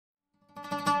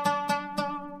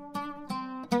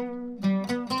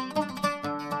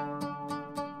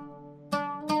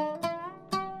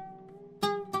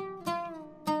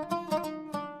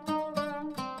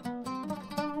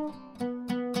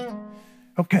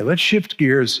Okay, let's shift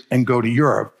gears and go to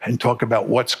Europe and talk about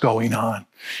what's going on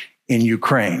in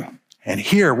Ukraine. And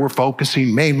here we're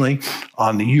focusing mainly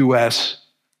on the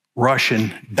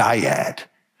US-Russian dyad.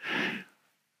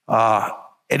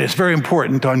 And it's very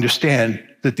important to understand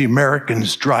that the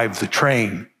Americans drive the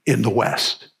train in the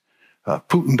West.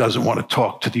 Putin doesn't want to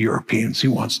talk to the Europeans. He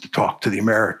wants to talk to the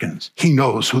Americans. He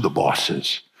knows who the boss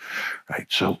is. Right?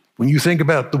 So when you think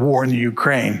about the war in the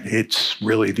Ukraine, it's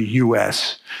really the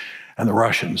US and the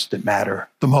Russians that matter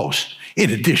the most,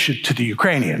 in addition to the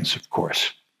Ukrainians, of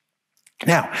course.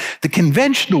 Now, the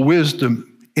conventional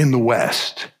wisdom in the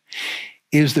West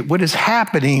is that what is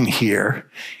happening here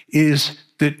is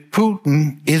that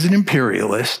Putin is an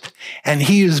imperialist and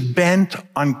he is bent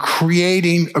on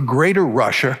creating a greater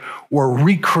Russia or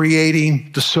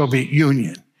recreating the Soviet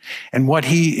Union. And what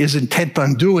he is intent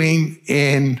on doing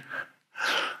in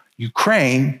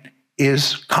Ukraine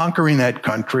is conquering that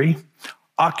country,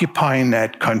 occupying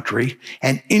that country,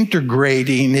 and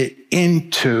integrating it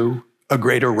into a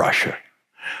greater Russia.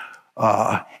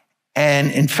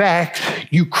 And in fact,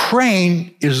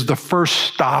 Ukraine is the first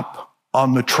stop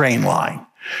on the train line.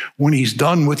 When he's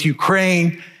done with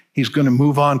Ukraine, he's going to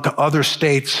move on to other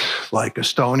states like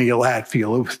Estonia, Latvia,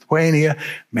 Lithuania,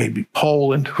 maybe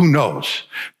Poland, who knows.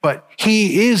 But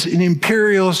he is an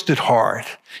imperialist at heart.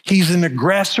 He's an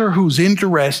aggressor who's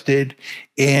interested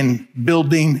in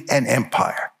building an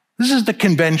empire. This is the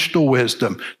conventional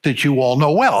wisdom that you all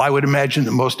know well. I would imagine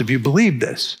that most of you believe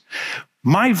this.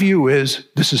 My view is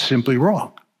this is simply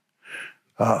wrong.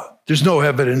 There's no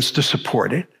evidence to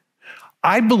support it.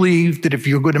 I believe that if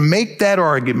you're going to make that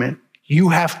argument, you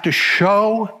have to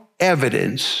show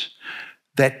evidence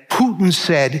that Putin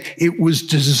said it was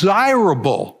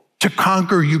desirable to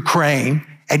conquer Ukraine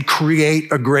and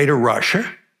create a greater Russia.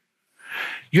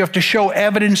 You have to show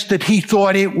evidence that he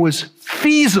thought it was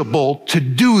feasible to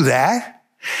do that.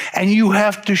 And you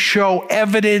have to show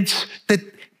evidence that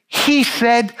he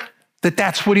said that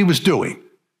that's what he was doing.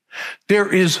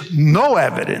 There is no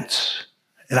evidence,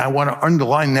 and I want to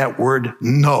underline that word,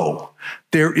 no.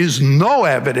 There is no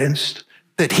evidence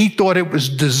that he thought it was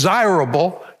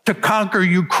desirable to conquer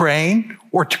Ukraine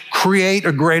or to create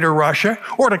a greater Russia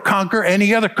or to conquer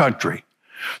any other country.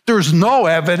 There's no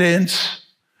evidence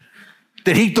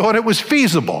that he thought it was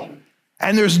feasible.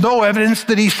 And there's no evidence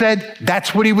that he said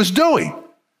that's what he was doing.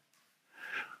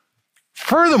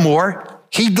 Furthermore,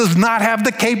 he does not have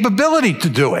the capability to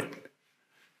do it.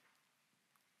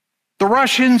 The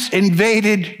Russians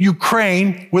invaded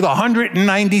Ukraine with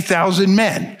 190,000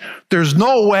 men. There's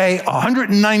no way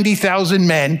 190,000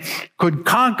 men could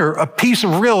conquer a piece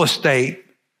of real estate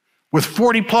with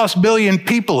 40 plus million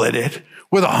people in it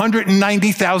with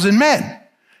 190,000 men.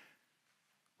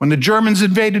 When the Germans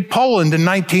invaded Poland in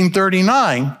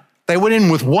 1939, they went in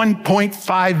with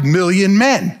 1.5 million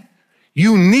men.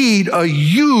 You need a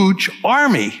huge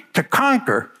army to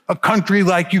conquer a country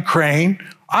like Ukraine,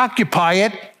 occupy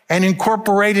it, and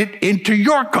incorporate it into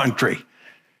your country.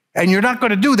 And you're not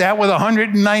going to do that with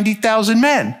 190,000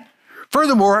 men.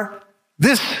 Furthermore,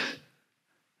 this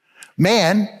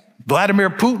man, Vladimir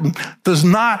Putin, does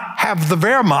not have the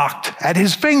Wehrmacht at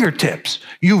his fingertips.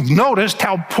 You've noticed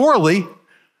how poorly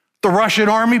the Russian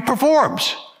army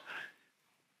performs.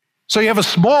 So you have a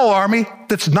small army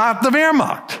that's not the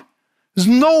Wehrmacht. There's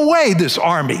no way this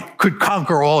army could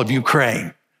conquer all of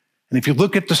Ukraine. And if you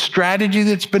look at the strategy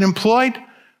that's been employed,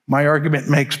 my argument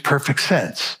makes perfect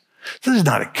sense. This is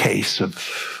not a case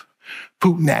of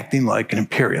Putin acting like an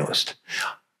imperialist.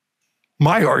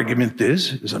 My argument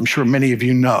is, as I'm sure many of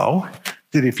you know,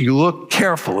 that if you look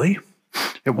carefully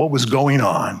at what was going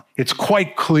on, it's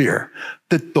quite clear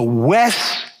that the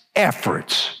West's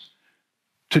efforts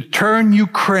to turn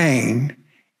Ukraine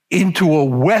into a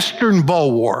Western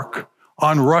bulwark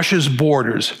on Russia's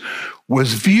borders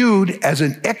was viewed as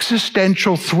an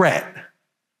existential threat.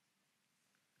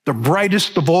 The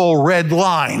brightest of all red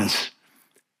lines,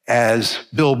 as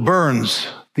Bill Burns,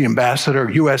 the ambassador,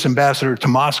 U.S. ambassador to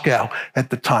Moscow at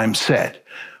the time said,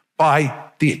 by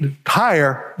the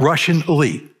entire Russian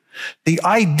elite. The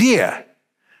idea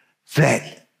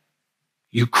that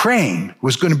Ukraine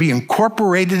was going to be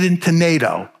incorporated into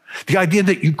NATO, the idea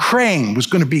that Ukraine was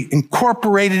going to be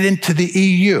incorporated into the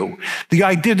EU, the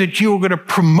idea that you were going to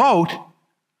promote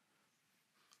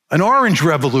an orange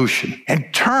revolution and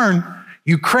turn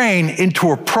Ukraine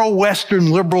into a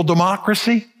pro-Western liberal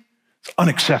democracy, it's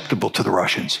unacceptable to the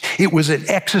Russians. It was an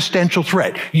existential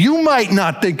threat. You might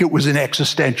not think it was an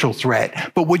existential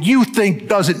threat, but what you think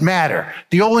doesn't matter.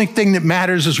 The only thing that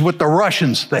matters is what the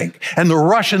Russians think. And the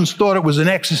Russians thought it was an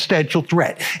existential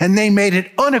threat. And they made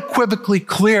it unequivocally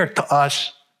clear to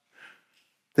us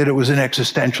that it was an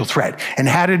existential threat. And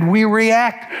how did we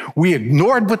react? We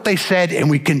ignored what they said, and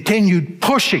we continued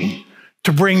pushing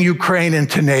to bring Ukraine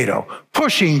into NATO,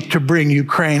 pushing to bring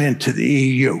Ukraine into the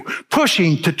EU,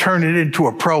 pushing to turn it into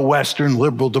a pro-Western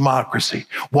liberal democracy.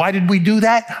 Why did we do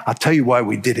that? I'll tell you why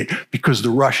we did it. Because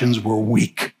the Russians were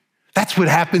weak. That's what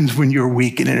happens when you're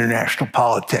weak in international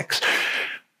politics.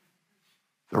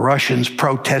 The Russians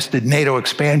protested NATO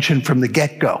expansion from the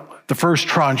get-go. The first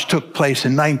tranche took place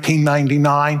in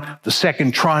 1999. The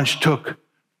second tranche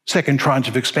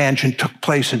of expansion took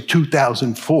place in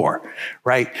 2004,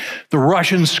 right? The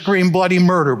Russians screamed bloody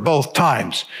murder both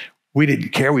times. We didn't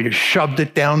care. We just shoved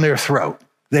it down their throat.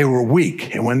 They were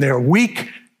weak. And when they're weak,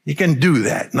 you can do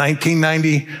that.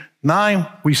 1999,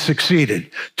 we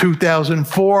succeeded.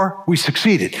 2004, we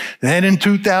succeeded. Then in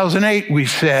 2008, we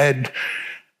said,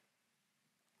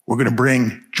 we're going to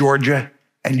bring Georgia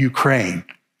and Ukraine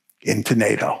into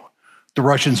NATO. The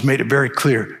Russians made it very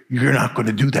clear, you're not going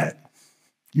to do that.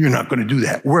 You're not going to do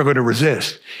that. We're going to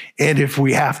resist. And if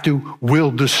we have to,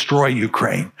 we'll destroy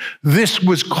Ukraine. This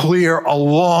was clear a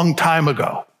long time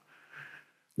ago.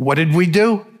 What did we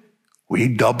do? We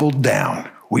doubled down.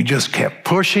 We just kept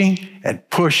pushing and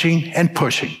pushing and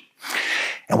pushing.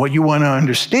 And what you want to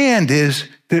understand is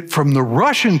that from the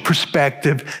Russian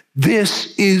perspective,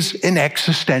 this is an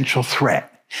existential threat.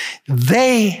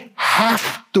 They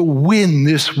have to win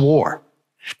this war.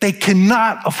 They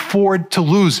cannot afford to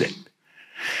lose it.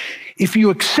 If you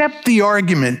accept the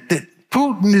argument that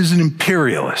Putin is an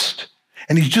imperialist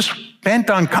and he's just bent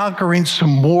on conquering some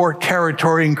more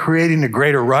territory and creating a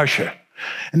greater Russia,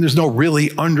 and there's no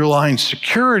really underlying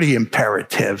security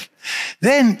imperative,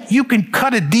 then you can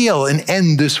cut a deal and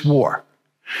end this war.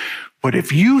 But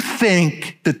if you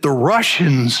think that the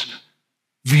Russians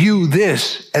view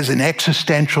this as an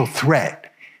existential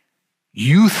threat,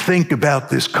 you think about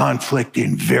this conflict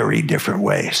in very different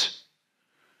ways.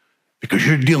 Because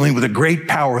you're dealing with a great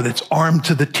power that's armed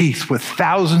to the teeth with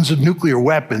thousands of nuclear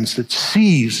weapons that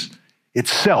sees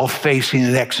itself facing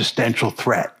an existential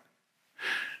threat.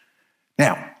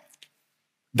 Now,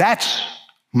 that's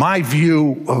my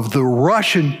view of the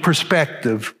Russian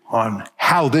perspective on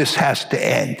how this has to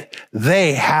end.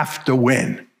 They have to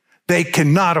win. They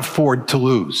cannot afford to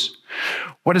lose.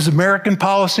 What is American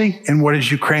policy and what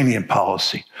is Ukrainian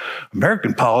policy?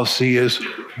 American policy is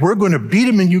we're going to beat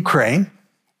them in Ukraine.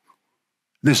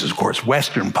 This is, of course,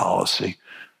 Western policy.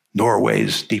 Norway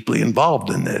is deeply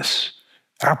involved in this.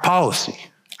 Our policy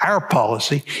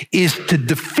is to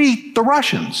defeat the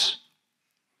Russians,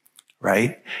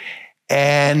 right?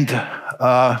 And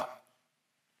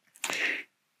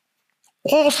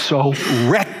also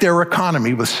wreck their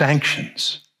economy with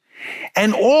sanctions.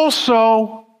 And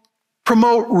also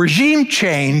promote regime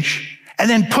change and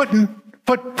then put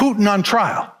Putin on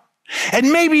trial.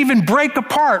 And maybe even break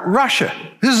apart Russia.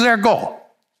 This is their goal.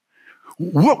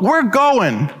 We're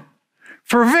going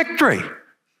for victory.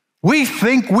 We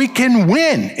think we can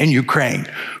win in Ukraine.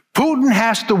 Putin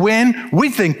has to win. We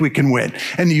think we can win.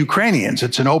 And the Ukrainians,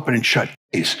 it's an open and shut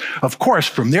case. Of course,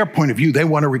 from their point of view, they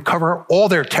want to recover all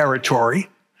their territory,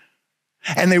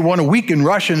 and they want to weaken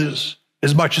Russia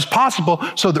as much as possible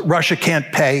so that Russia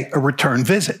can't pay a return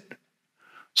visit.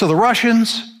 So the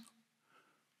Russians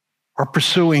are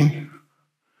pursuing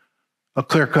a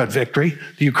clear-cut victory.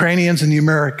 The Ukrainians and the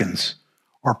Americans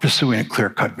are pursuing a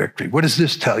clear-cut victory. What does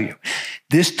this tell you?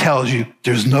 This tells you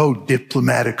there's no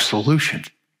diplomatic solution.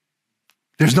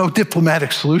 There's no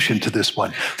diplomatic solution to this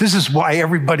one. This is why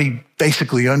everybody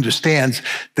basically understands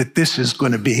that this is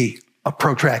going to be a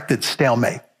protracted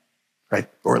stalemate, right?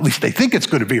 Or at least they think it's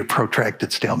going to be a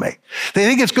protracted stalemate. They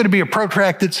think it's going to be a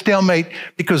protracted stalemate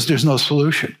because there's no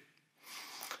solution.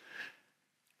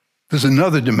 There's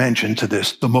another dimension to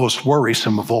this, the most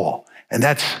worrisome of all, and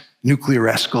that's nuclear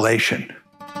escalation.